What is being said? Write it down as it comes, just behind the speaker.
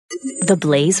the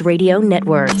Blaze Radio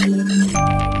Network.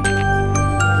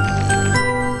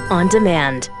 On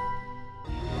demand.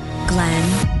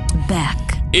 Glenn Beck.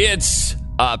 It's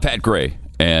Pat Gray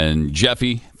and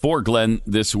Jeffy for Glenn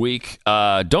this week.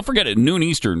 Don't forget at noon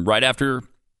Eastern, right after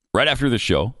the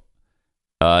show,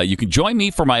 you can join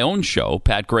me for my own show,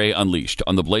 Pat Gray Unleashed,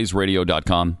 on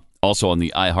theblazeradio.com, also on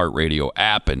the iHeartRadio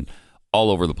app and all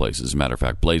over the place. As a matter of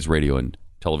fact, Blaze Radio and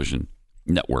Television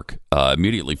Network.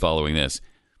 Immediately following this,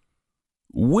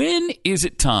 when is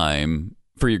it time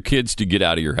for your kids to get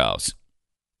out of your house?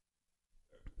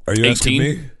 Are you 18, asking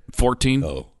me? 14?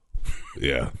 Oh,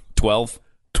 yeah. 12?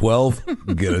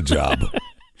 12, get a job.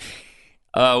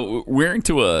 We're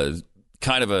into a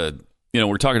kind of a,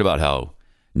 we're talking about how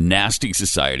nasty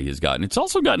society has gotten. It's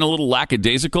also gotten a little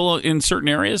lackadaisical in certain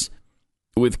areas,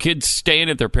 with kids staying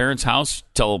at their parents' house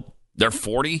till they're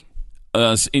 40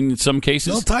 in some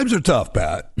cases. Well, times are tough,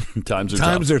 Pat. Times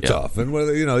are tough. And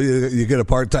whether, you get a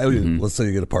part-time, let's say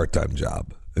you get a part-time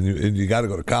job, and you got to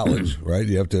go to college, right?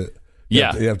 You have to. You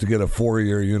have to get a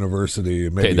 4-year university,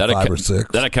 maybe 5 or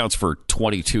 6. That accounts for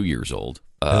 22 years old.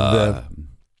 And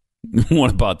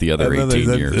what about the other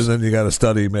 18 years? And then you got to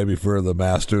study maybe for the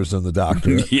master's and the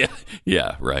doctorate.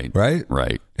 yeah, right.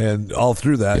 Right. And all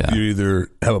through that, you either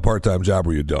have a part-time job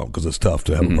or you don't, because it's tough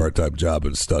to have a part-time job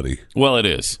and study. Well, it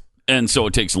is. And so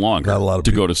it takes longer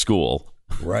to go to school.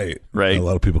 Right. Right. Not a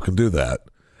lot of people can do that.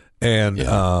 And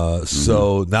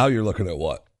so now you're looking at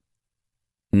what?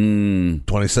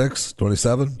 26,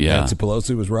 27? Yeah. Nancy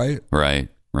Pelosi was right. Right.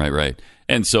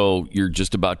 And so you're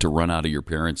just about to run out of your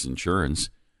parents' insurance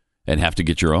and have to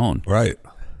get your own. Right.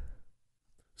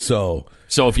 So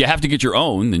if you have to get your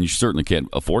own, then you certainly can't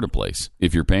afford a place.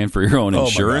 If you're paying for your own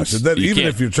insurance, and then even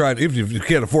if you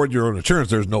can't afford your own insurance,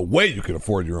 there's no way you can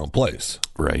afford your own place.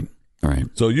 Right.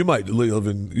 So you might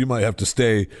have to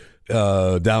stay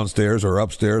downstairs or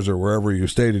upstairs or wherever you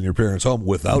stayed in your parents' home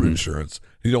without insurance.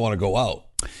 You don't want to go out.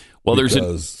 Well,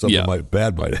 something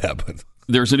bad might happen.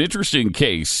 There's an interesting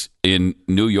case in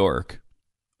New York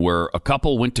where a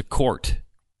couple went to court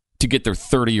to get their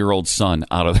 30-year-old son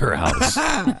out of their house.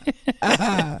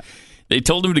 They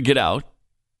told him to get out,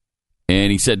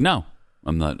 and he said, "No,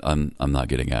 I'm not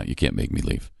getting out. You can't make me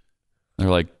leave." They're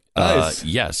like, nice.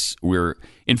 "Yes, we're."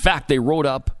 In fact, they wrote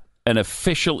up an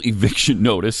official eviction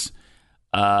notice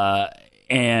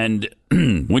and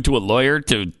went to a lawyer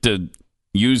to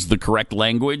use the correct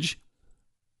language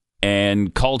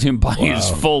and called him by his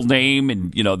full name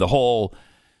and, the whole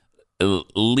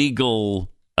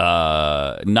legal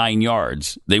 9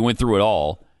 yards. They went through it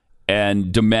all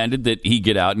and demanded that he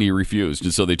get out, and he refused.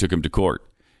 And so they took him to court.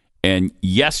 And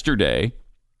yesterday,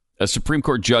 a Supreme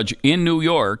Court judge in New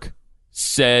York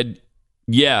said,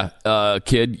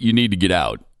 kid, you need to get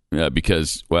out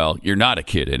because, you're not a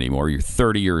kid anymore. You're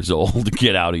 30 years old.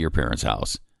 Get out of your parents'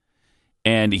 house.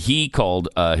 And he called,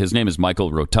 his name is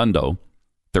Michael Rotundo,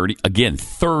 30. Again,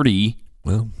 30.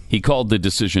 Well, he called the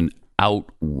decision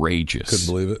outrageous. Couldn't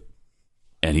believe it.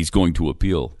 And he's going to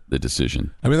appeal the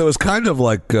decision. I mean, it was kind of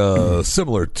like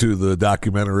similar to the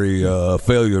documentary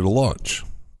Failure to Launch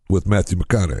with Matthew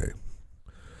McConaughey.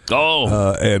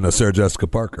 And Sarah Jessica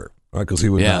Parker, right? Because he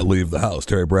would not leave the house.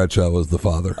 Terry Bradshaw was the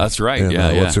father. That's right.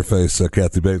 And what's her face?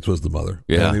 Kathy Bates was the mother.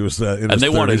 Yeah. And he was in and his they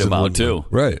 30s wanted him and out too.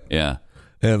 Right. Yeah.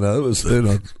 And it was,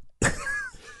 to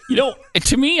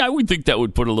me, I would think that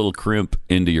would put a little crimp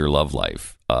into your love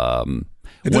life. It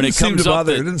didn't seem to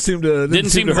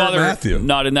bother Matthew.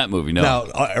 Not in that movie, no. Now,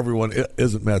 everyone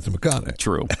isn't Matthew McConaughey.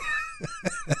 True.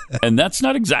 And that's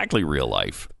not exactly real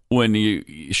life. When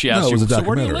she asks you, so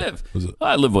where do you live?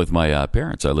 I live with my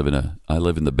parents. I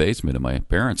live in the basement of my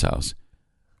parents' house.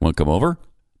 Want to come over?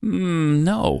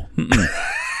 No.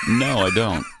 No, I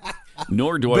don't.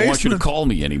 Nor do I want you to call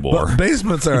me anymore. But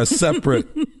basements are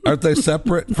aren't they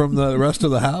separate from the rest of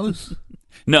the house?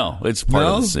 No, it's part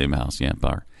of the same house. Yeah,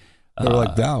 bar. They're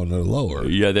down, they're lower.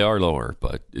 Yeah, they are lower,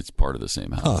 but it's part of the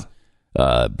same house.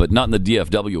 But not in the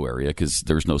DFW area because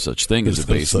there's no such thing as a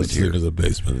basement here. There's a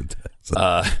basement in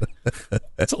Texas.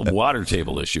 It's a water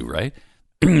table issue, right?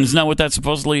 Isn't that what that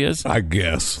supposedly is? I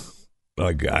guess.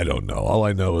 I don't know. All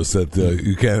I know is that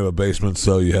you can't have a basement,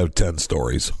 so you have 10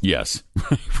 stories. Yes.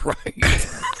 Right.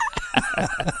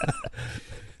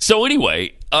 So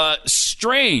anyway,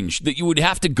 strange that you would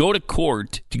have to go to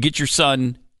court to get your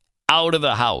son out of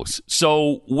the house.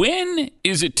 So when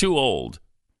is it too old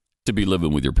to be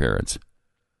living with your parents?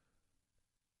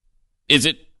 Is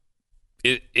it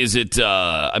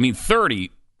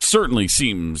 30 certainly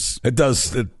seems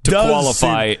to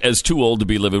qualify as too old to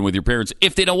be living with your parents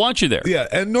if they don't want you there. Yeah,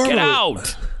 and normally, get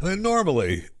out. And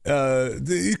normally,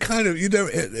 it's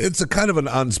a kind of an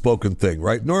unspoken thing,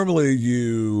 right? Normally,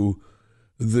 you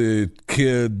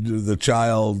the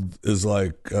child is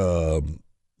like,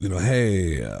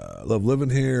 hey, I love living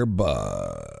here,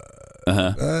 but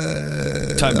Time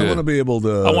I want to be able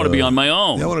to. I want to be on my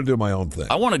own. I want to do my own thing.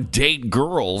 I want to date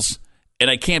girls, and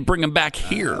I can't bring them back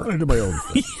here. I want to do my own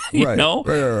thing. you right. know,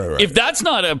 right. If that's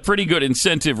not a pretty good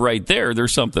incentive right there,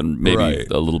 there's something maybe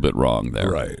a little bit wrong there.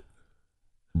 Right.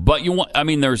 But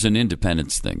there's an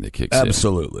independence thing that kicks in.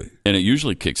 Absolutely. And it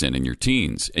usually kicks in your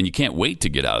teens, and you can't wait to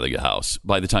get out of the house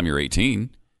by the time you're 18.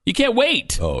 You can't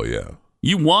wait. Oh, yeah.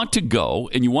 You want to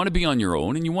go, and you want to be on your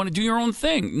own, and you want to do your own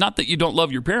thing. Not that you don't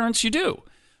love your parents, you do.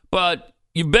 But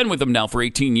you've been with them now for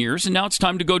 18 years, and now it's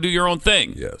time to go do your own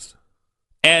thing. Yes.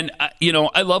 And, I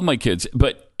love my kids,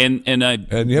 but and I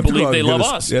you have believe they love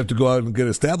us. You have to go out and get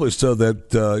established so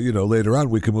that, later on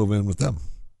we can move in with them.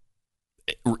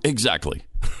 Exactly.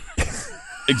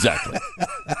 Exactly.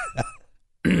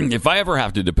 If I ever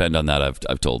have to depend on that,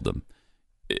 I've told them,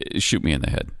 shoot me in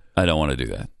the head. I don't want to do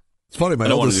that. It's funny. My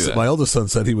oldest son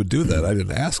said he would do that. I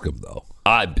didn't ask him though.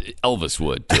 Elvis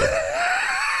would too.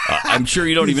 I'm sure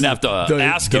you don't even have to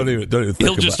ask him. Don't even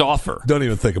He'll just offer. Don't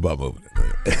even think about moving.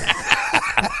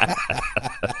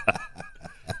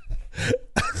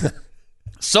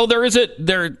 So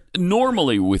there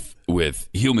normally with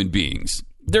human beings,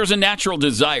 there's a natural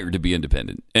desire to be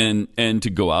independent and to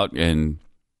go out and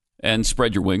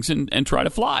spread your wings and try to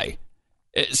fly.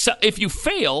 So if you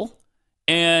fail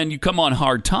and you come on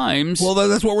hard times, well,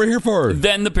 that's what we're here for.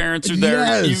 Then the parents are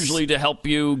there usually to help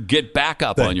you get back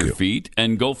up on your feet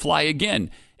and go fly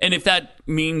again. And if that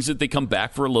means that they come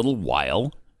back for a little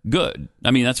while, good.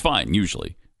 I mean, that's fine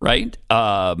usually, right?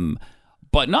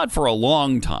 But not for a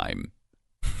long time.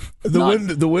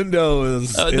 The window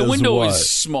is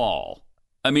small.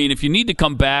 I mean, if you need to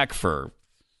come back for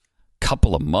a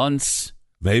couple of months,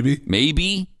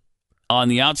 maybe on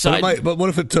the outside. But what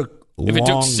if it took? If it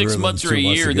took 6 months or a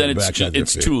year, then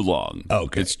it's too long.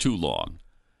 Okay, it's too long.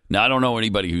 Now I don't know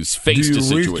anybody who's faced a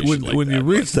situation like when that.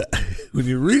 When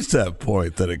you reach that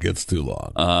point that it gets too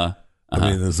long. I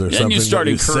mean, is there then something you start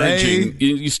that encouraging?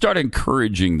 You start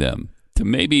encouraging them to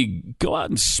maybe go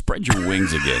out and spread your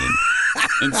wings again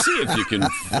and see if you can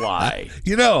fly.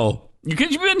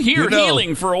 Because you've been here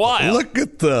healing for a while. Look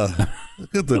at the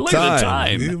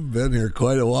time. You've been here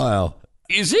quite a while.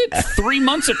 Is it 3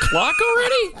 months of clock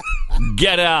already?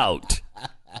 Get out.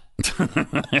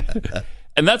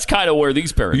 And that's kind of where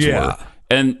these parents were.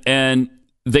 And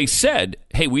they said,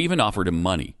 hey, we even offered him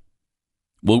money.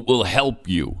 We'll help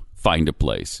you find a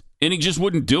place. And he just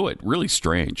wouldn't do it. Really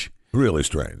strange. Really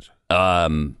strange.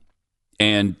 And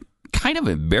kind of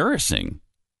embarrassing.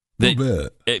 A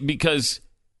bit. Because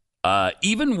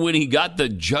even when he got the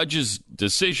judge's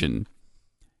decision,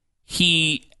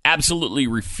 he absolutely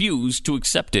refused to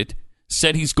accept it,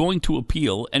 said he's going to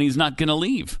appeal, and he's not going to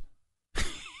leave.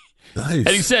 Nice. And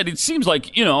he said, it seems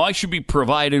like, I should be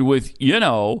provided with,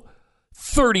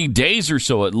 30 days or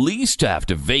so at least to have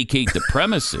to vacate the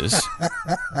premises.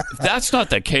 If that's not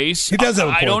the case, he does have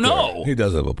a point. I don't know. There. He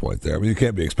does have a point there. I mean, you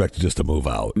can't be expected just to move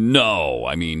out. No,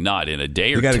 I mean, not in a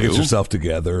day or two. You got to get yourself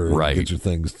together. Right. Get your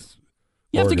things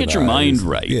You have to get your mind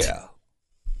right. Yeah.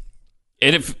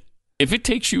 And if it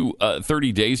takes you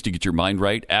 30 days to get your mind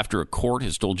right after a court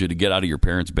has told you to get out of your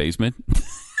parents' basement,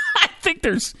 I think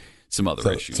there's some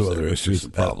other issues. Some other issues.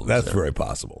 Some problems that's there. very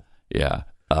possible. Yeah.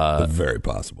 Very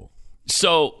possible.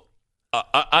 So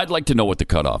I'd like to know what the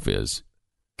cutoff is,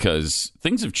 because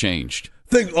things have changed.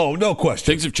 No question.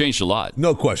 Things have changed a lot.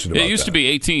 No question about that. It used to be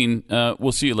 18,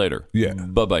 we'll see you later. Yeah.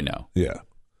 Bye-bye now. Yeah.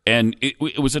 And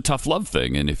it was a tough love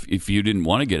thing. And if you didn't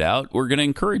want to get out, we're going to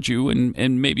encourage you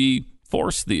and maybe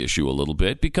force the issue a little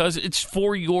bit, because it's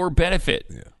for your benefit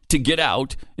to get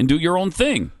out and do your own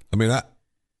thing. I mean, I'm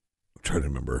trying to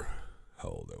remember how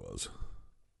old I was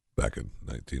back in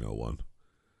 1901.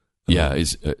 Yeah.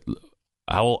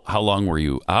 How long were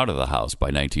you out of the house by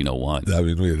 1901? I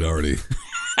mean, we had already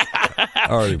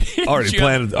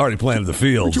planted the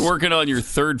fields. Were you working on your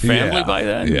third family by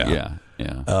then? Yeah.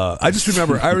 I just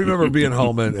remember being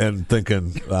home and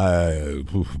thinking,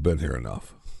 I've been here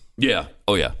enough. Yeah.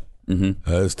 Oh, yeah.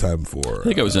 Mm-hmm. It's time for. I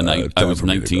think I was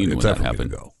 19 when that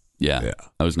happened. Yeah.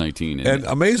 I was 19. And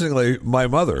amazingly, my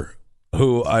mother,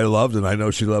 who I loved and I know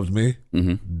she loved me,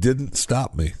 didn't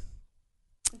stop me.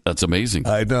 That's amazing.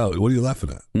 I know. What are you laughing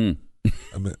at?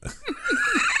 I mean,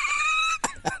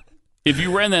 if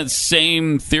you ran that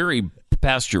same theory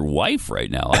past your wife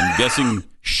right now, I'm guessing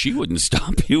she wouldn't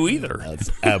stop you either. That's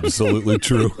absolutely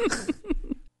true.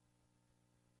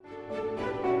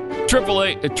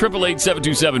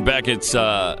 888-727 Beck. It's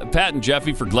Pat and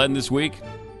Jeffy for Glenn this week.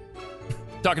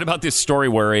 Talking about this story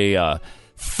where a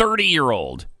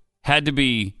 30-year-old had to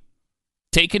be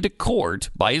taken to court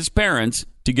by his parents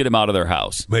to get him out of their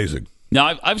house. Amazing.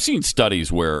 Now, I've seen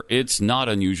studies where it's not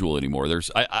unusual anymore.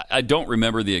 I don't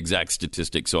remember the exact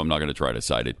statistic, so I'm not going to try to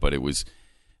cite it, but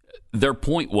their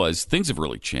point was things have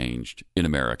really changed in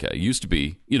America. It used to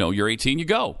be, you're 18, you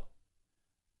go.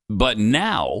 But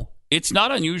now it's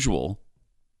not unusual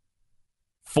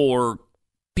for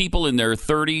people in their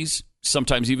 30s,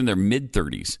 sometimes even their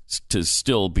mid-30s, to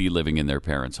still be living in their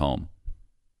parents' home.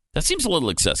 That seems a little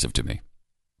excessive to me.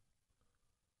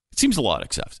 It seems a lot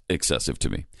excessive to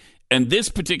me. And this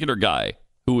particular guy,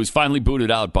 who was finally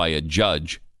booted out by a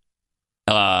judge,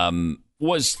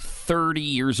 was 30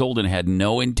 years old and had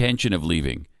no intention of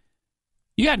leaving.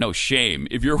 You had no shame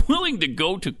if you're willing to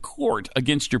go to court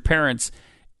against your parents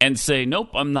and say, nope,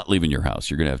 I'm not leaving your house.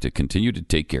 You're going to have to continue to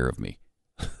take care of me.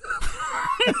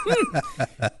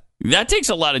 That takes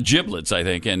a lot of giblets, I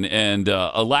think, and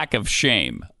a lack of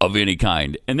shame of any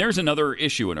kind. And there's another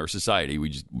issue in our society.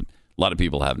 A lot of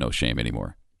people have no shame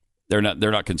anymore. They're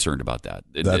not concerned about that.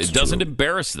 It doesn't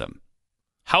embarrass them.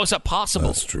 How is that possible?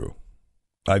 That's true.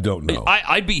 I don't know.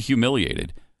 I'd be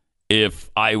humiliated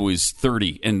if I was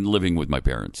 30 and living with my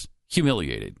parents.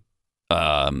 Humiliated.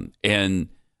 And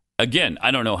again,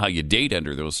 I don't know how you date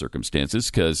under those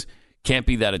circumstances, because can't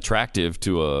be that attractive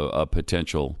to a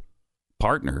potential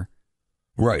partner.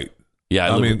 Right.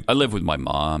 Yeah, I live with my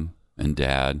mom and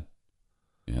dad.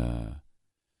 Yeah.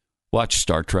 Watch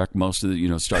Star Trek, most of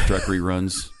the Star Trek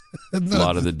reruns. A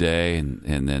lot of the day,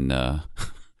 and then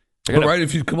right,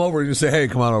 if you come over and you say, hey,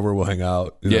 come on over, we'll hang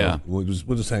out. We'll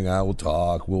just hang out, we'll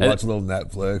talk, we'll watch a little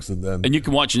Netflix, and you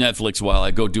can watch Netflix while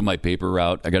I go do my paper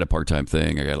route. I got a part-time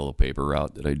thing. I got a little paper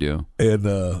route that I do. And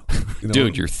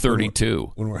dude, you're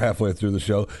 32. When we're halfway through the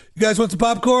show, you guys want some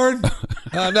popcorn?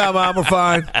 No, Mom, we're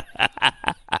fine.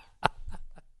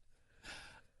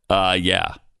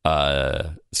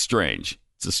 Strange.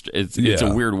 It's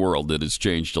a weird world that has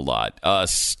changed a lot.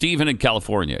 Stephen in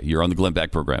California, you're on the Glenn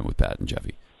Beck program with Pat and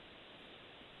Jeffy.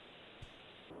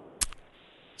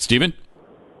 Stephen?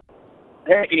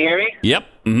 Hey, can you hear me? Yep.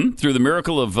 Mm-hmm. Through the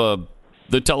miracle of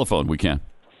the telephone, we can.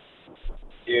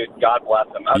 Dude, God bless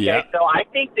them. Okay, yeah. So I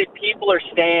think that people are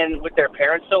staying with their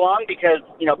parents so long because,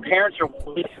 parents are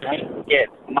really nice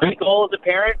kids. My goal as a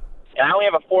parent, and I only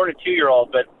have a 4 and a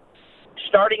 2-year-old, but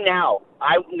starting now,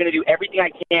 I'm going to do everything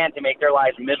I can to make their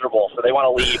lives miserable, so they want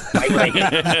to leave. That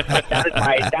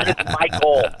is my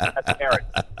goal as a parent.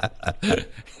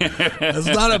 That's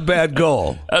not a bad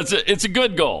goal. It's a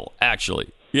good goal, actually.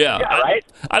 Yeah, right?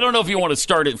 I don't know if you want to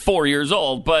start at 4 years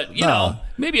old, but,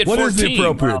 maybe at 14. What is the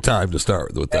appropriate time to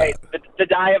start with that? The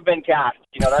die have been cast.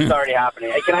 That's already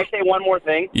happening. Hey, can I say one more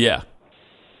thing? Yeah.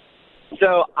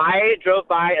 So I drove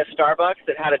by a Starbucks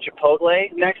that had a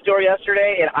Chipotle next door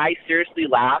yesterday, and I seriously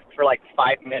laughed for like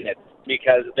 5 minutes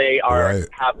because they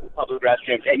have public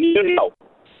restrooms, and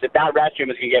that restroom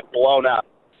is going to get blown up.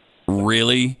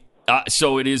 Really?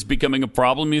 So it is becoming a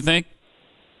problem, you think?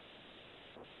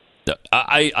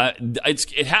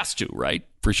 It has to, right?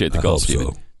 Appreciate the call,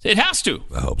 Stephen. So. It has to.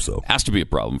 I hope so. It has to be a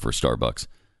problem for Starbucks,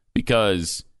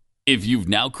 because if you've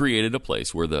now created a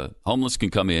place where the homeless can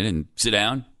come in and sit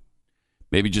down,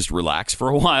 maybe just relax for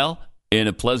a while in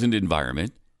a pleasant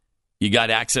environment, you got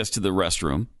access to the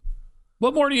restroom,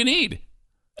 what more do you need?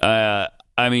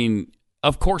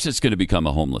 Of course it's going to become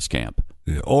a homeless camp.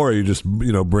 Yeah, or you just,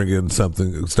 bring in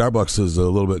something. Starbucks is a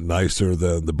little bit nicer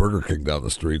than the Burger King down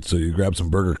the street, so you grab some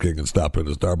Burger King and stop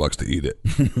into Starbucks to eat it.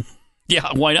 Yeah,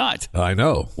 why not? I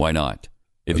know. Why not?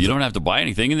 If you don't have to buy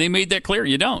anything, and they made that clear,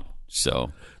 you don't.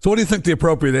 So what do you think the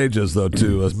appropriate age is, though,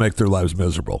 to make their lives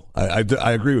miserable? I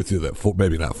agree with you that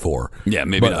maybe not 4. Yeah,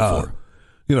 maybe not 4.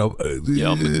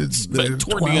 It's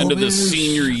toward the end of the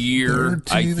senior year,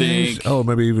 I think. Oh,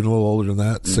 maybe even a little older than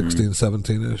that, 16,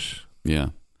 17-ish. Yeah.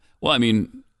 Well,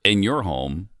 in your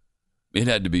home, it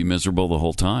had to be miserable the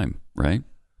whole time, right?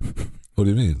 What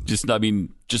do you mean? Just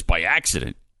by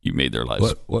accident, you made their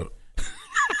lives. What?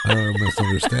 I don't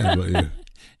misunderstand what you...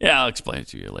 Yeah, I'll explain it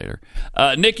to you later.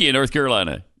 Nikki in North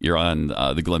Carolina, you're on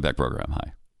the Glenn Beck program.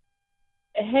 Hi.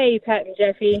 Hey, Pat and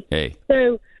Jeffy. Hey.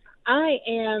 So I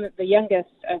am the youngest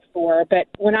of 4, but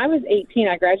when I was 18,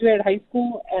 I graduated high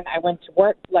school, and I went to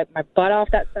work like my butt off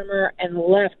that summer and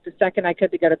left the second I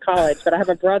could to go to college. But I have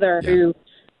a brother who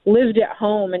lived at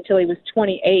home until he was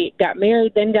 28, got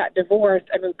married, then got divorced.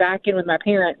 I moved back in with my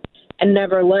parents and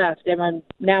never left. And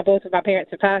now both of my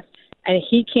parents have passed. And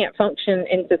he can't function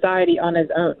in society on his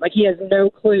own. Like, he has no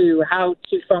clue how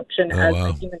to function as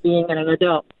a human being and an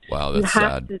adult. Wow, that's sad. You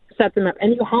have to set them up,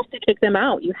 and you have to kick them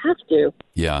out. You have to.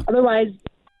 Yeah. Otherwise,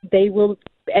 they will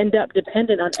end up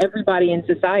dependent on everybody in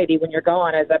society when you're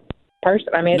gone as a person.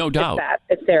 I mean, No it's doubt. sad.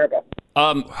 It's terrible.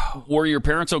 Were your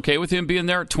parents okay with him being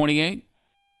there at 28?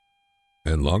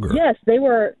 And longer. Yes, they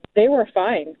were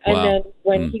fine. And Wow. then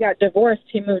when he got divorced,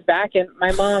 he moved back, and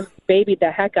my mom babied the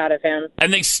heck out of him.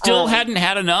 And they still hadn't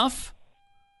had enough?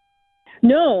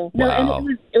 No, Wow.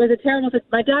 and it was a terrible.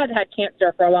 My dad had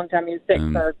cancer for a long time. He was sick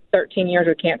for 13 years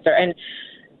with cancer, and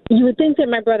you would think that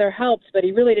my brother helped, but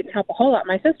he really didn't help a whole lot.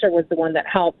 My sister was the one that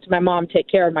helped my mom take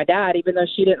care of my dad, even though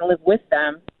she didn't live with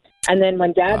them. And then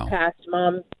when Dad passed,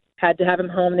 Mom had to have him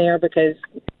home there because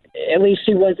at least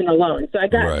she wasn't alone. So I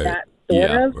got that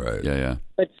sort of. Right. Yeah.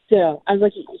 But still, I was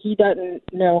like, he doesn't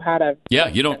know how to. Yeah,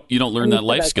 you don't learn that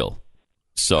life skill.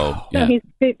 So No, he's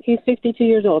 52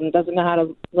 years old and doesn't know how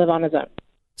to live on his own.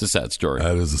 It's a sad story.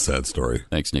 That is a sad story.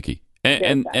 Thanks, Nikki.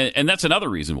 And that's another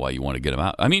reason why you want to get him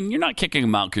out. I mean, you're not kicking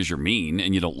him out because you're mean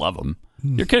and you don't love them.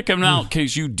 You're kicking them out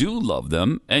because you do love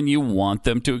them and you want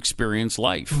them to experience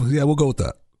life. Yeah, we'll go with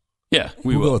that. Yeah,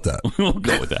 we'll will go with that. We'll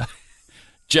go with that.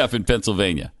 Jeff in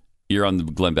Pennsylvania, you're on the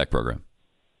Glenn Beck program.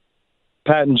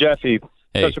 Pat and Jeffy,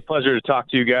 Hey. such a pleasure to talk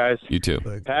to you guys. You too.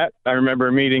 Pat, I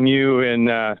remember meeting you in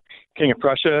King of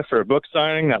Prussia for a book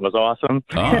signing. That was awesome.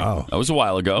 Oh, wow. That was a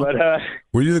while ago. But,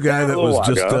 were you the guy that was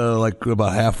just like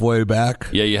about halfway back?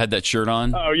 Yeah, you had that shirt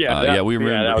on. Oh, yeah. We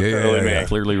remember. That was totally me.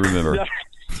 Clearly remember.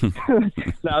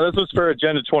 No, this was for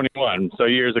Agenda 21, so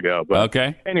years ago. But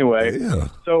okay. Anyway,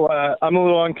 so I'm a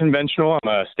little unconventional. I'm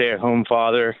a stay-at-home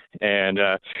father, and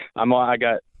I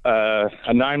got a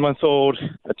 9-month-old,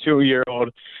 a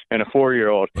 2-year-old, and a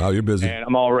 4-year-old. Wow, you're busy. And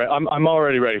I'm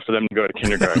already ready for them to go to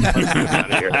kindergarten.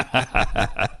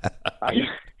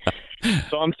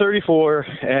 So I'm 34,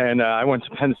 and I went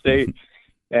to Penn State.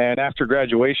 And after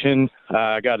graduation,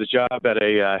 I got a job at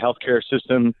a healthcare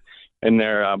system in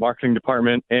their marketing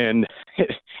department, and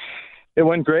it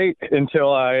went great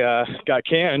until I got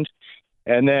canned.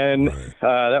 And then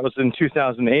that was in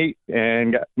 2008,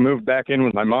 and moved back in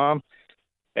with my mom.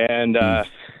 And it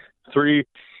was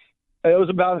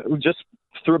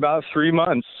through about 3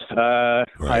 months, I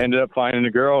ended up finding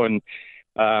a girl, and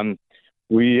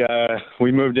we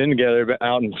moved in together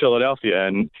out in Philadelphia,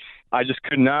 and I just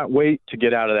could not wait to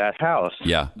get out of that house.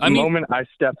 Yeah. The moment I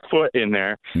stepped foot in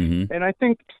there, and I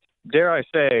think, dare I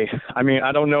say, I mean,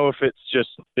 I don't know if it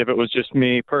was just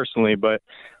me personally, but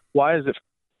why is it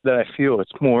that I feel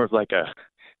it's more of like a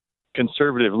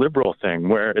conservative liberal thing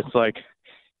where it's like,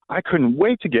 I couldn't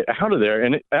wait to get out of there.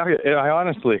 And I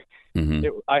honestly,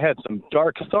 I had some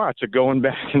dark thoughts of going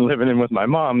back and living in with my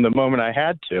mom the moment I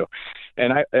had to.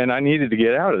 And I needed to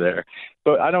get out of there.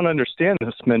 But I don't understand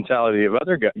this mentality of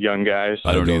other young guys.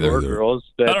 I don't either. Or girls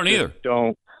that I don't either.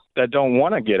 Don't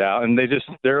want to get out, and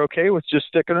they're okay with just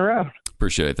sticking around.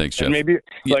 Appreciate it. Thanks, Jeff. And maybe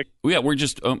we're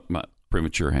just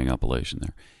premature hang-upilation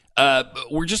there.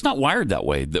 We're just not wired that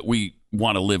way, that we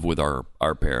want to live with our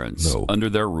parents under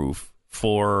their roof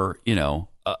for,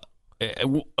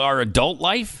 our adult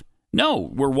life.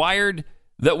 No, we're wired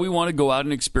that we want to go out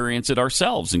and experience it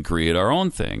ourselves and create our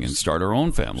own thing and start our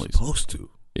own families. Supposed to.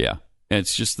 Yeah. And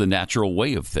it's just the natural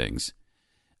way of things.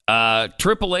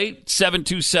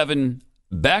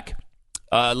 888-727-BECK.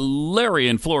 Larry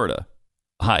in Florida.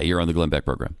 Hi, you're on the Glenn Beck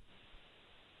program.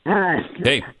 Hi.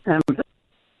 Hey. I'll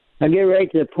get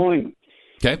right to the point.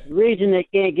 Okay. The reason they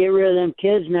can't get rid of them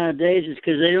kids nowadays is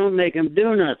because they don't make them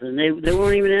do nothing. They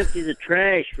won't even empty the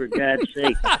trash, for God's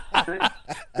sake.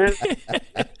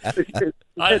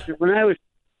 Listen, when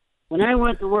I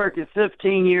went to work at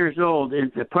 15 years old,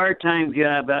 it's a part-time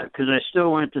job because I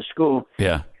still went to school.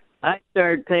 Yeah. I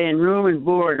started paying room and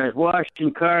board. I was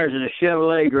washing cars at a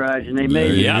Chevrolet garage, and they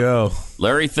made There you go.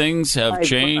 Larry, things have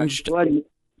changed.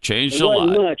 Changed a lot. It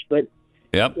wasn't lot. much, but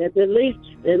Yep. at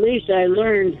least I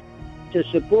learned to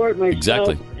support myself.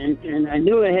 Exactly. And I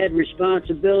knew I had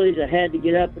responsibilities. I had to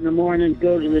get up in the morning,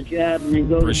 go to the job, and then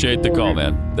go Appreciate to the school. call,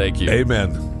 man. Thank you.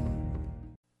 Amen.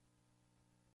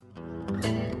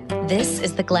 This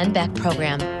is the Glenn Beck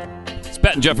program. It's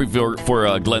Pat and Jeffrey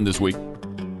for Glenn this week.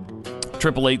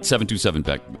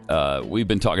 888-727-BECK. We've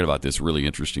been talking about this really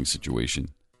interesting situation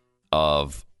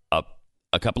of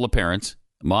a couple of parents,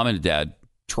 mom and dad,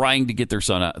 trying to get their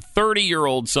son, a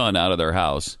 30-year-old son, out of their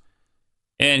house.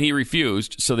 And he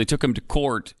refused, so they took him to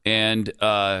court and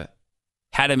had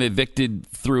him evicted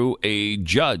through a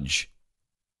judge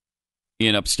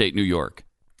in upstate New York.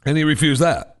 And he refused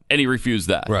that.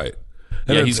 Right.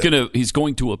 And Yeah, he's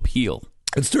going to appeal.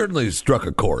 It certainly struck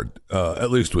a chord,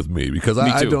 at least with me, because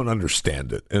I don't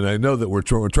understand it, and I know that we're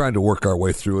trying to work our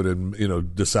way through it,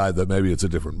 and decide that maybe it's a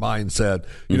different mindset,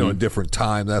 a different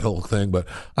time, that whole thing. But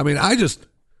I mean,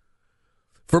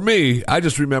 for me, I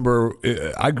just remember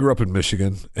I grew up in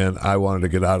Michigan, and I wanted to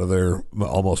get out of there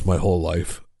almost my whole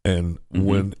life, And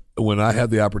when I had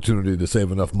the opportunity to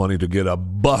save enough money to get a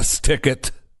bus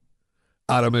ticket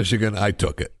out of Michigan, I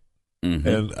took it.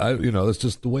 And that's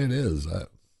just the way it is.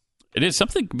 It is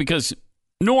something because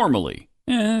normally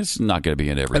it's not going to be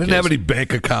in every. I didn't case. have any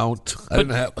bank account. I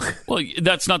didn't have. Well,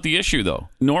 that's not the issue though.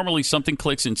 Normally something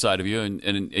clicks inside of you,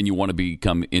 and you want to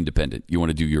become independent. You want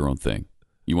to do your own thing.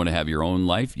 You want to have your own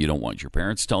life. You don't want your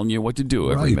parents telling you what to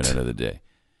do every minute of the day.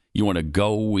 You want to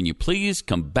go when you please,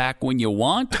 come back when you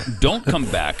want. Don't come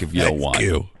back if you don't want.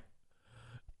 You.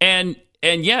 And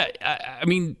yeah, I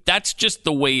mean, that's just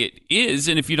the way it is.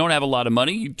 And if you don't have a lot of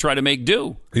money, you try to make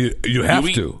do. You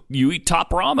have to. You eat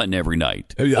top ramen every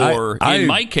night. In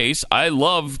my case, I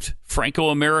loved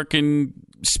Franco-American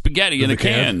spaghetti in a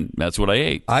can. That's what I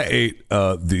ate. I ate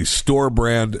the store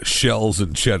brand shells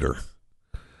and cheddar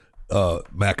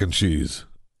mac and cheese.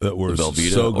 That was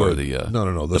so good.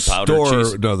 No. The powdered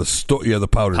cheese? No, the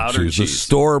powdered cheese. The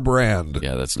store brand.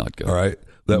 Yeah, that's not good. All right.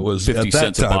 That was 50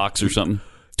 cents a box or something.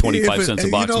 25 cents a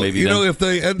box, maybe. If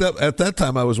they end up at that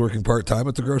time, I was working part time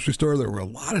at the grocery store. There were a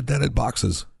lot of dented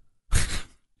boxes,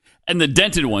 and the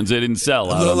dented ones they didn't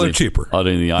sell. They're cheaper out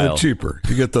in the aisle. They're cheaper.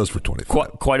 You get those for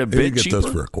 $25. Quite a bit cheaper. You get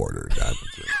those for a quarter.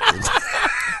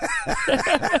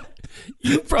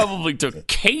 You probably took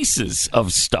cases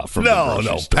of stuff from the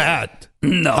grocery store. Pat.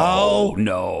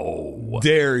 No.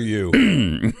 Dare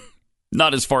you?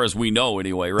 Not as far as we know,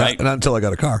 anyway, right? Not until I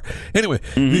got a car. Anyway,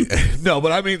 no,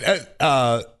 but I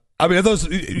mean, those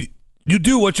you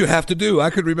do what you have to do. I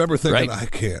could remember thinking, I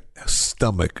can't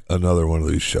stomach another one of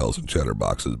these shells and cheddar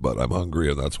boxes, but I'm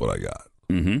hungry, and that's what I got.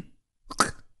 Mm-hmm.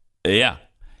 Yeah,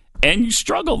 and you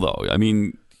struggle though. I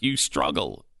mean, you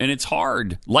struggle, and it's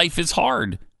hard. Life is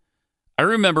hard. I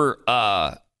remember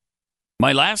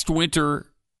my last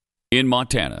winter in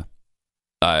Montana.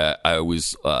 I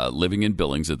was living in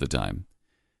Billings at the time,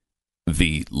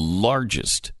 the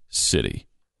largest city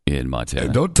in Montana.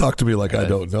 Hey, don't talk to me like I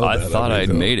don't know that. I thought I'd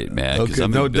made it, man, because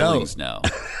I'm in Billings now.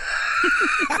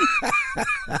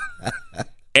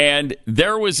 And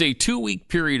there was a 2-week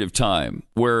period of time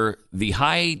where the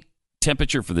high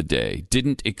temperature for the day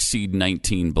didn't exceed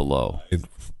 19 below.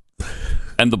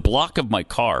 And the block of my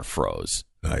car froze.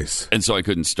 Nice. And so I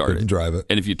couldn't start it. Drive it.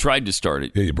 And if you tried to start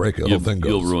it, you break it. The whole thing goes.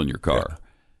 You'll ruin your car. Yeah.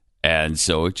 And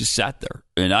so it just sat there.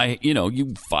 And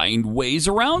you find ways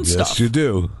around stuff. Yes, you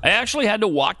do. I actually had to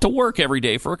walk to work every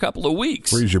day for a couple of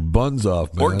weeks. Freeze your buns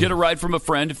off, man. Or get a ride from a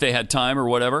friend if they had time or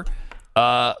whatever.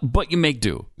 But you make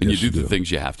do. And yes, you do the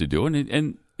things you have to do.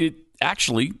 And it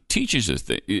actually teaches us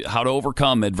how to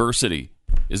overcome adversity.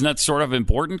 Isn't that sort of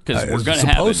important? Because we're going to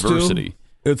have adversity.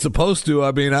 It's supposed to.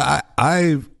 I mean, I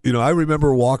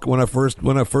remember when I first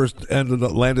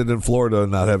landed in Florida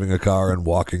and not having a car and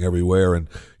walking everywhere, and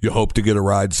you hope to get a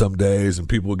ride some days, and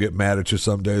people would get mad at you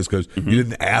some days because you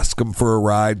didn't ask them for a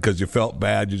ride because you felt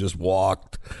bad, you just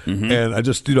walked. And I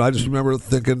just remember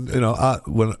thinking,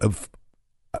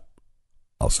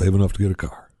 I'll save enough to get a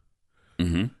car.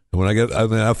 And when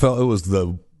I felt it was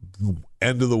the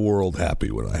end of the world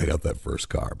happy when I got that first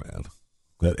car, man.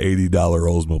 That $80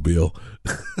 Oldsmobile.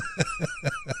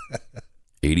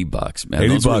 $80, man.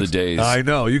 Those were the days. I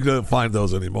know. You couldn't find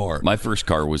those anymore. My first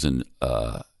car was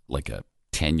like a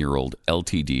 10-year-old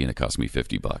LTD, and it cost me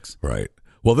 $50. Right.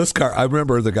 Well, this car, I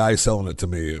remember the guy selling it to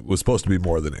me. It was supposed to be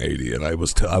more than 80, and I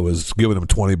was giving him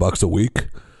 $20 a week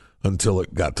until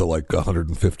it got to like $150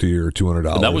 or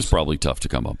 $200. And that was probably tough to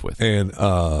come up with. And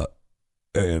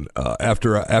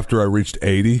after I reached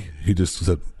 80, he just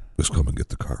said, "Just come and get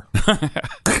the car.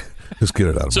 Just get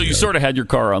it out of So my you yard. sort of had your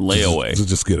car on layaway.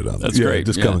 Just get it out. That's great.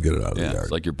 Just come and get it out of the yard.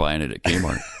 It's like you're buying it at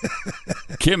Kmart.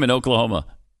 Kim in Oklahoma,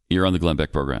 you're on the Glenn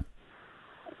Beck program.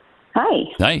 Hi.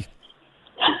 Hi.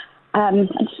 I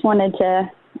just wanted to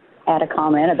add a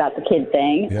comment about the kid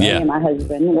thing. Yeah. Me and my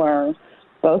husband were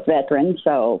both veterans,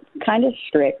 so kind of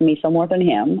strict, me some more than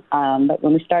him. But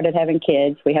when we started having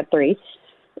kids, we have 3.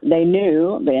 They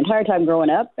knew the entire time growing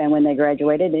up, and when they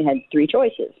graduated, they had 3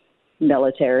 choices: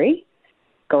 military,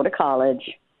 go to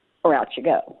college, or out you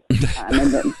go.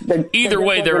 Either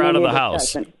way, they're out of the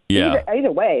house. Yeah.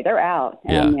 Either way, they're out.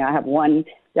 And I have one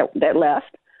that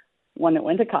left, one that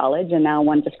went to college, and now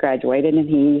one just graduated, and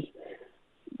he's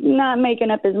not making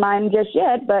up his mind just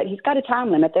yet, but he's got a time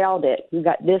limit. They all did. You've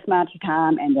got this much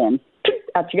time, and then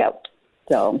out you go.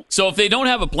 So if they don't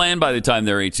have a plan by the time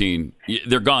they're 18,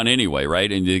 they're gone anyway,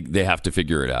 right? And they have to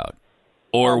figure it out.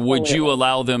 Or would you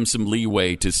allow them some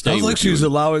leeway to stay? Sounds like she's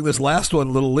allowing this last one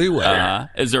a little leeway.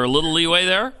 Is there a little leeway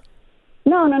there?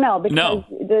 No.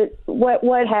 Because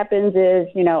what happens is,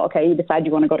 okay, you decide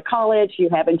you want to go to college. You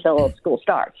have until school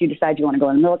starts. You decide you want to go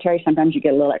in the military. Sometimes you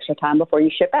get a little extra time before you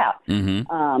ship out.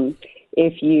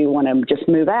 If you want to just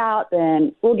move out,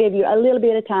 then we'll give you a little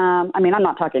bit of time. I mean, I'm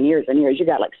not talking years and years. You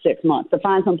got like 6 months to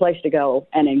find some place to go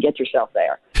and then get yourself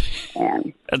there.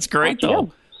 And that's great,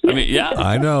 though. I mean, yeah.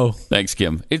 I know. Thanks,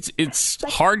 Kim. It's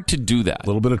hard to do that. A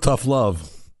little bit of tough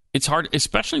love. It's hard,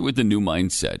 especially with the new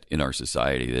mindset in our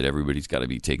society that everybody's got to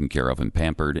be taken care of and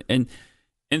pampered. And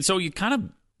so you kind of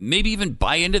maybe even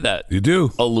buy into that. You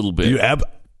do. A little bit. You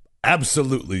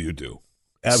absolutely you do.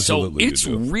 Absolutely. So it's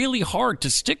really hard to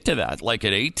stick to that. Like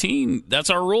at 18,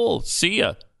 that's our rule. See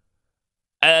ya.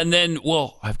 And then,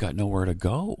 well, I've got nowhere to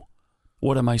go.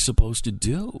 What am I supposed to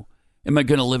do? Am I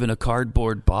going to live in a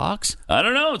cardboard box? I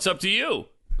don't know. It's up to you.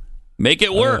 Make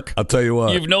it work. I'll tell you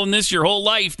what. You've known this your whole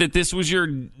life, that this was your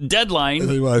deadline. I'll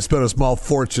tell you what, I spent a small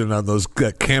fortune on those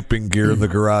camping gear in the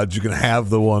garage. You can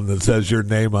have the one that says your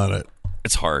name on it.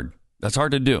 It's hard. That's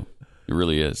hard to do. It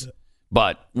really is.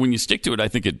 But when you stick to it, I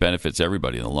think it benefits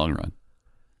everybody in the long run.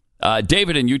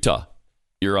 David in Utah,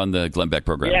 you're on the Glenn Beck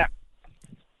program. Yeah.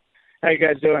 How you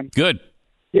guys doing? Good.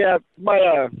 Yeah,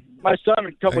 my son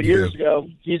a couple of years ago,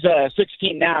 he's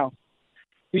 16 now.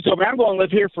 He told me, I'm going to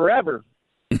live here forever.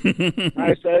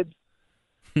 I said,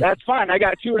 that's fine. I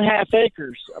got 2.5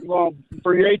 acres. I'm going,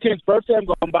 for your 18th birthday, I'm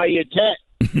going to buy you a tent.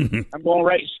 I'm going to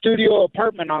write studio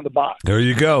apartment on the box. There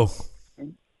you go.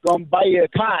 I'm going to buy you a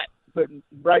cot, but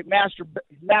write master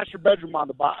bedroom on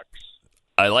the box.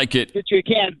 I like it. Get you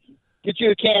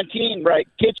a canteen, right?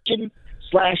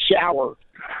 Kitchen/shower.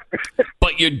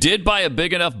 But you did buy a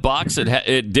big enough box that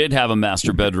it did have a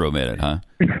master bedroom in it, huh?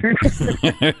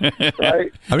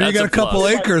 Right. I mean, you got a couple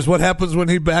acres. What happens when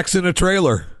he backs in a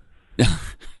trailer?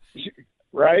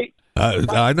 Right.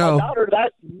 I know.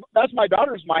 That's my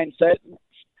daughter's mindset.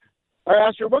 I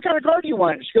asked her, what kind of car do you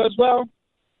want? She goes, well,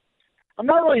 I'm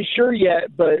not really sure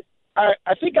yet, but I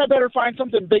think I better find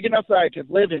something big enough that I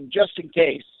could live in just in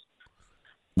case.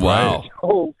 Wow.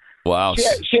 So, wow.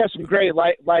 She has some great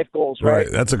life goals, right?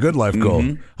 That's a good life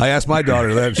goal. I asked my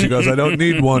daughter that, and she goes, I don't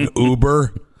need one,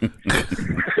 Uber.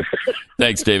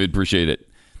 Thanks, David. Appreciate it.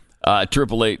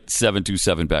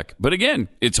 888-727-BECK. But again,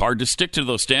 it's hard to stick to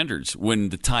those standards when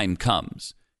the time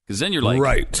comes. Because then you're like,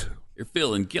 right. You're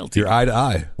feeling guilty. You're eye to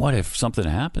eye. What if something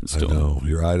happens to him? I know.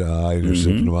 You're eye to eye, and you're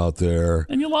sitting them out there.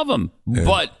 And you love them. And,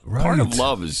 but part of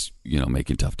love is,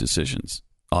 making tough decisions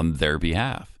on their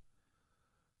behalf.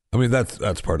 I mean,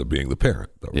 that's part of being the parent,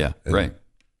 though. Yeah, right.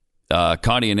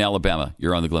 Connie in Alabama,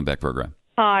 you're on the Glenn Beck program.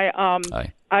 Hi.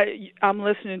 Hi. I'm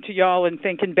listening to y'all and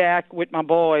thinking back with my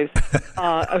boys.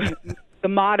 The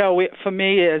motto for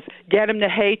me is, get them to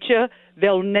hate you,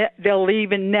 they'll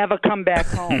leave and never come back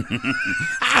home.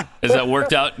 Has that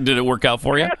worked out? Did it work out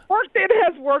for you? It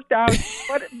has worked out.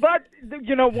 But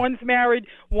one's married,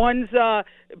 one's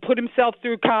put himself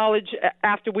through college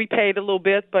after we paid a little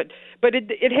bit, but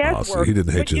it has worked. So he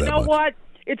didn't hate you that much. You know what?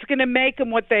 It's going to make them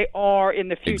what they are in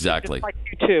the future. Exactly. Just like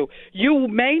you too. You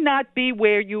may not be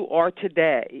where you are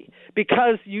today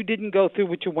because you didn't go through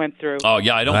what you went through. Oh,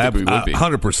 yeah, I don't think we would be.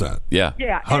 100%. Yeah.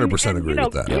 100% agree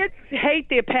with that. Kids hate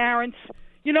their parents.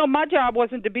 My job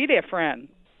wasn't to be their friend.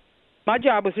 My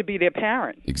job was to be their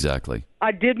parent. Exactly.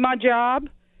 I did my job,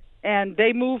 and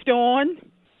they moved on,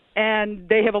 and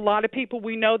they have a lot of people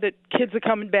we know that kids are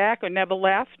coming back or never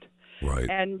left. Right.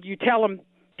 And you tell them,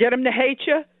 get them to hate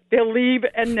you, they'll leave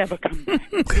and never come back.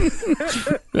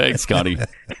 Thanks, Scotty.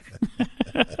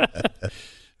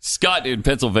 Scott in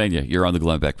Pennsylvania, you're on the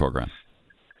Glenn Beck program.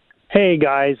 Hey,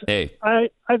 guys. Hey.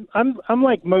 I'm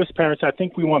like most parents. I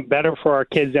think we want better for our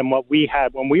kids than what we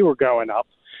had when we were growing up.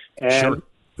 And sure.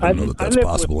 I don't know that's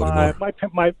possible anymore.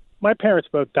 My parents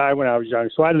both died when I was young,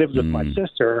 so I lived with my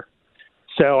sister.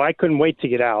 So I couldn't wait to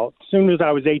get out. As soon as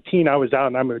I was 18, I was out,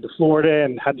 and I moved to Florida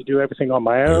and had to do everything on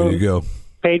my own. There you go.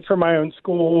 Paid for my own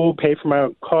school, paid for my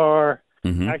own car.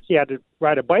 Mm-hmm. I actually had to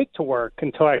ride a bike to work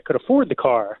until I could afford the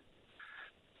car.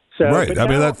 So, right. I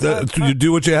mean, that's you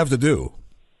do what you have to do.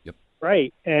 Yep.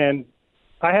 Right. And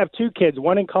I have 2 kids,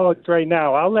 one in college right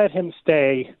now. I'll let him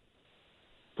stay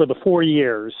for the 4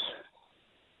 years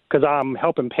because I'm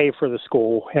helping pay for the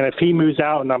school. And if he moves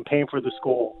out and I'm paying for the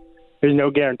school, there's no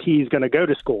guarantee he's going to go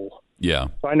to school. Yeah.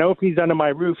 So I know if he's under my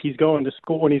roof, he's going to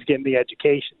school and he's getting the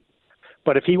education.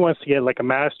 But if he wants to get like a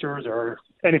master's or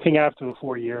anything after the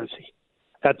 4 years,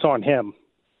 that's on him.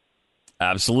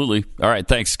 Absolutely. All right.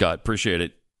 Thanks, Scott. Appreciate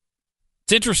it.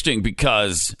 It's interesting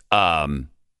because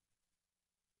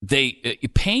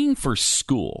paying for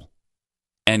school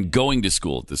and going to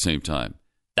school at the same time,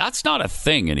 that's not a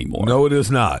thing anymore. No, it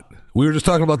is not. We were just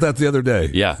talking about that the other day.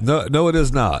 Yeah. No, it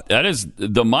is not. That is,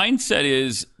 the mindset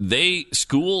is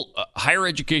higher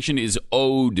education is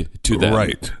owed to them.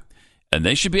 Right. And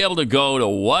they should be able to go to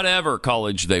whatever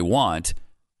college they want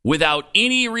without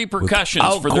any repercussions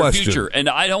Without for their question. future. And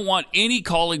I don't want any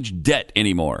college debt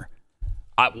anymore.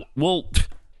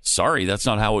 Sorry, that's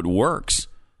not how it works.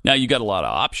 Now, you got a lot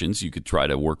of options. You could try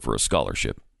to work for a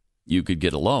scholarship. You could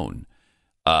get a loan.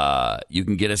 You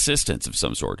can get assistance of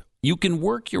some sort. You can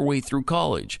work your way through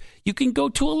college. You can go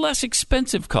to a less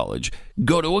expensive college.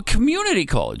 Go to a community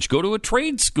college. Go to a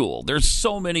trade school. There's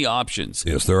so many options.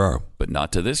 Yes, there are. But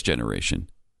not to this generation.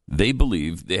 They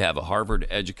believe they have a Harvard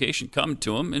education come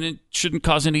to them, and it shouldn't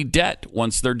cause any debt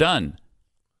once they're done.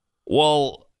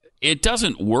 Well, it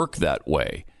doesn't work that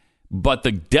way. But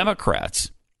the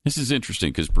Democrats, this is interesting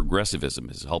because progressivism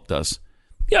has helped us.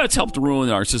 Yeah, it's helped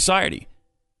ruin our society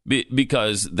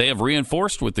because they have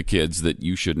reinforced with the kids that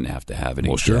you shouldn't have to have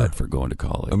any debt for going to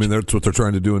college. I mean, that's what they're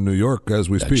trying to do in New York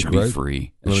as we that speak, should be right?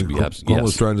 free. That should be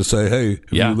Cuomo's trying to say, hey,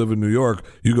 if you live in New York,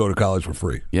 you go to college for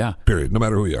free. Yeah. Period. No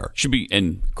matter who you are. Should be,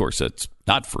 and of course, that's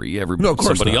not free.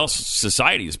 Somebody else,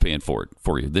 society is paying for it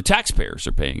for you. The taxpayers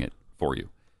are paying it for you.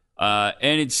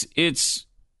 And it's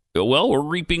we're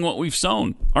reaping what we've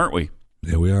sown, aren't we?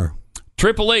 Yeah, we are.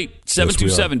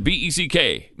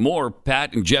 888-727-BECK. More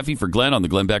Pat and Jeffy for Glenn on the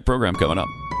Glenn Beck program coming up.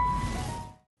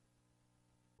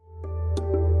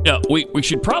 Yeah, we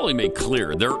should probably make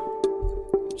clear there's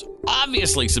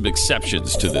obviously some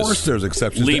exceptions to this. Of course, there's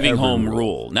exceptions leaving to every home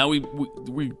rule. Now we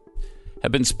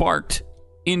have been sparked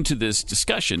into this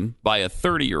discussion by a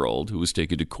 30-year-old who was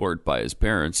taken to court by his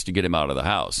parents to get him out of the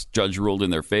house. Judge ruled in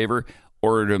their favor,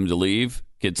 ordered him to leave.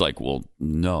 Kid's like, well,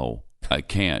 no, I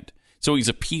can't. So he's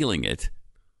appealing it.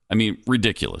 I mean,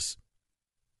 ridiculous.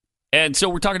 And so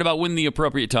we're talking about when the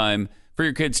appropriate time for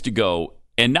your kids to go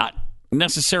and not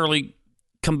necessarily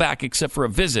come back except for a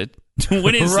visit.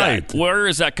 When is that? Where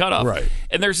is that cutoff? Right.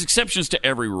 And there's exceptions to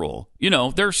every rule. You know,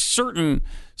 there's certain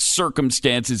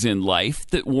circumstances in life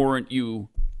that warrant you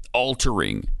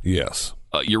altering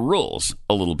your rules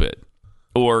a little bit.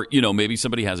 Or, you know, maybe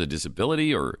somebody has a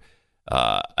disability or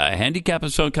a handicap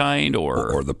of some kind,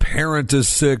 or the parent is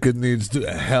sick and needs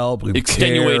help, and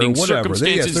extenuating care, whatever.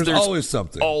 circumstances. There's always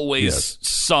something. Always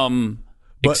some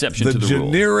exception to the rule.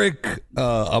 The generic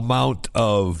amount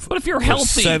of but if you're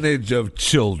healthy, percentage of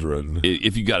children,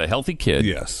 if you got a healthy kid,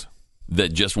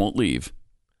 that just won't leave,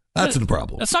 that's the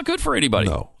problem. That's not good for anybody.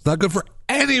 No, it's not good for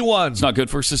anyone. It's not good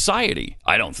for society,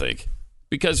 I don't think,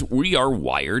 because we are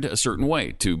wired a certain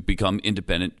way to become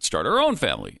independent, start our own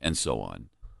family, and so on.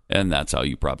 And that's how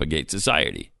you propagate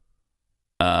society.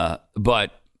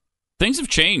 But things have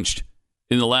changed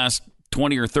in the last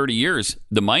 20 or 30 years.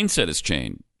 The mindset has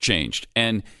changed.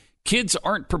 And kids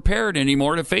aren't prepared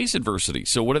anymore to face adversity.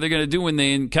 So what are they going to do when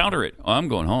they encounter it? Oh, I'm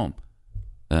going home.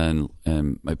 And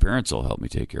my parents will help me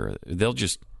take care of it.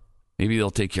 Maybe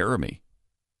they'll take care of me.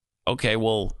 Okay,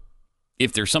 well,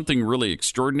 if there's something really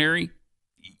extraordinary,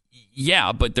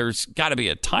 yeah, but there's got to be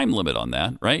a time limit on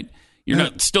that, right? You're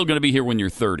not still going to be here when you're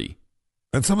 30.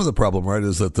 And some of the problem, right,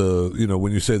 is that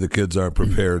when you say the kids aren't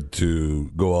prepared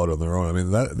to go out on their own, I mean,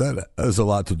 that has a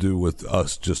lot to do with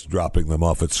us just dropping them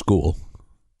off at school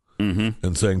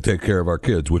and saying, take care of our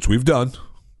kids, which we've done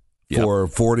for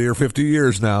 40 or 50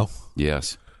 years now.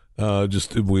 Yes.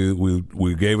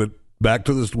 We gave it back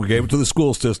to we gave it to the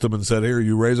school system and said, here,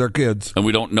 you raise our kids. And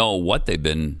we don't know what they've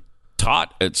been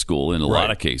taught at school in a lot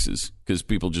of cases because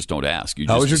people just don't ask. You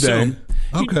just How was your assume, day?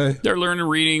 Okay. They're learning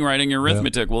reading, writing, and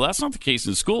arithmetic. Well, that's not the case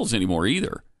in schools anymore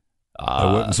either.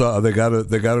 I went and saw they got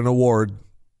an award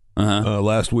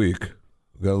last week.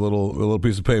 Got a little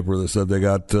piece of paper that said they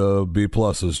got B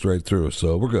pluses straight through.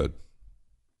 So we're good.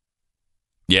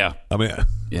 Yeah.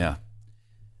 Yeah.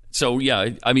 So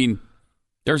I mean,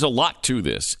 there's a lot to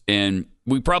this, and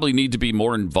we probably need to be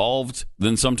more involved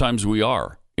than sometimes we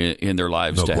are in their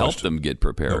lives help them get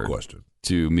prepared. No question.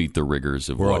 To meet the rigors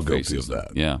of We're what all guilty faces of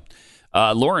that. Yeah.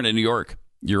 Lauren in New York,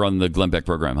 you're on the Glenn Beck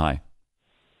program. Hi.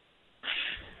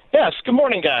 Yes. Good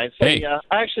morning, guys. Hey. I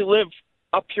actually live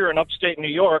up here in upstate New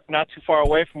York, not too far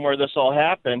away from where this all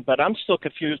happened, but I'm still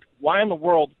confused. Why in the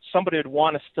world somebody would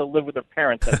want to still live with their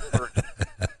parents at 30?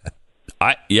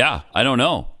 I don't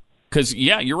know. Because,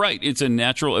 you're right. It's a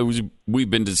natural, we've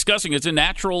been discussing, it's a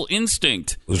natural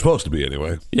instinct. It's supposed to be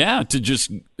anyway. Yeah, to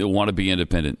just want to be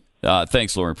independent.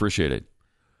 Thanks, Lauren. Appreciate it.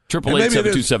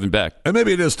 888-727-BECK. And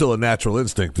maybe it is still a natural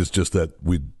instinct. It's just that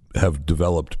we have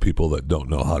developed people that don't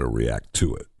know how to react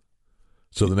to it.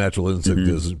 So the natural instinct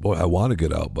is, boy, I want to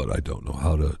get out, but I don't know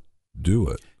how to do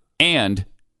it. And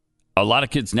a lot of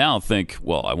kids now think,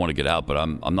 well, I want to get out, but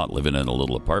I'm not living in a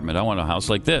little apartment. I want a house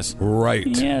like this. Right.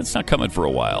 Yeah, it's not coming for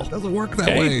a while. Doesn't work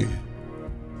that way.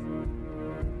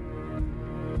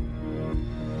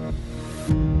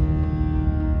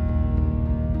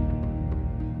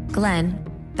 Glenn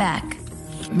Beck.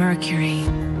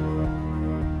 Mercury.